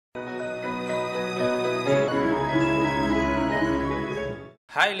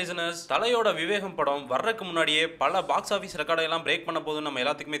Hi listeners, தலையோட விவேகம் படம் வர்றதுக்கு முன்னாடியே பல பாக்ஸ் ஆபீஸ் ரெக்கார்டை எல்லாம் பிரேக் பண்ண போதுன்னு நம்ம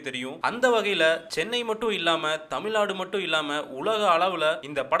எல்லாத்துக்குமே தெரியும். அந்த வகையில சென்னை மட்டும் இல்லாம தமிழ்நாடு மட்டும் இல்லாம உலக அளவுல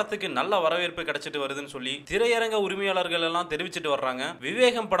இந்த படத்துக்கு நல்ல வரவேற்பு கிடைச்சிட்டு வருதுன்னு சொல்லி திரையரங்க உரிமையாளர்கள் எல்லாம் தெரிவிச்சிட்டு வர்றாங்க.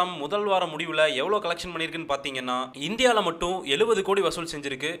 விவேகம் படம் முதல் வார முடிவுல எவ்வளவு கலெக்ஷன் பண்ணிருக்குன்னு பாத்தீங்கன்னா இந்தியால மட்டும் 70 கோடி வசூல்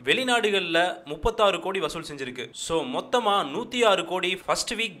செஞ்சிருக்கு, வெளிநாடுகள்ல 36 கோடி வசூல் செஞ்சிருக்கு. சோ மொத்தமா 106 கோடி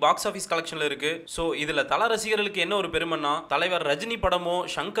ஃபர்ஸ்ட் வீக் பாக்ஸ் ஆபீஸ் கலெக்ஷன்ல இருக்கு. சோ இதுல தல ரசிகர்களுக்கு என்ன ஒரு பெருமைன்னா தலைவர் ரஜினி படமோ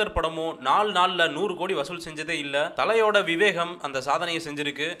சங்கர் படமோ 4 நாள்ல 100 கோடி வசூல் செஞ்சதே இல்ல. தலையோட விவேகம் அந்த சாதனையை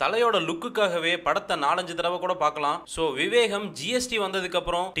செஞ்சிருக்கு. தலையோட லுக்குக்காகவே படத்தை 4-5 தடவை கூட பார்க்கலாம். சோ விவேகம் ஜிஎஸ்டி வந்ததுக்கு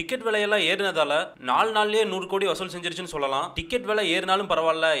அப்புறம் டிக்கெட் விலையெல்லாம் ஏறினதால 4 நாள்லயே 100 கோடி வசூல் செஞ்சிருச்சுன்னு சொல்லலாம். டிக்கெட் விலை ஏறினாலும்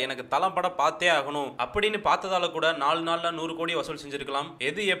பரவாயில்ல, எனக்கு தல படம் பார்த்தே ஆகணும் அப்படின்னு பார்த்ததால கூட 4 நாள்ல 100 கோடி வசூல் செஞ்சிருக்கலாம்.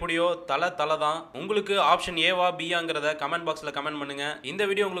 எது எப்படியோ தல தான். உங்களுக்கு ஆப்ஷன் ஏவா பியாங்கிறத கமெண்ட் பாக்ஸ்ல கமெண்ட் பண்ணுங்க. இந்த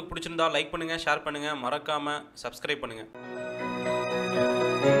வீடியோ உங்களுக்கு பிடிச்சிருந்தா லைக் பண்ணுங்க, ஷேர் பண்ணுங்க, மறக்காம சப்ஸ்கிரைப் பண்ணுங்க.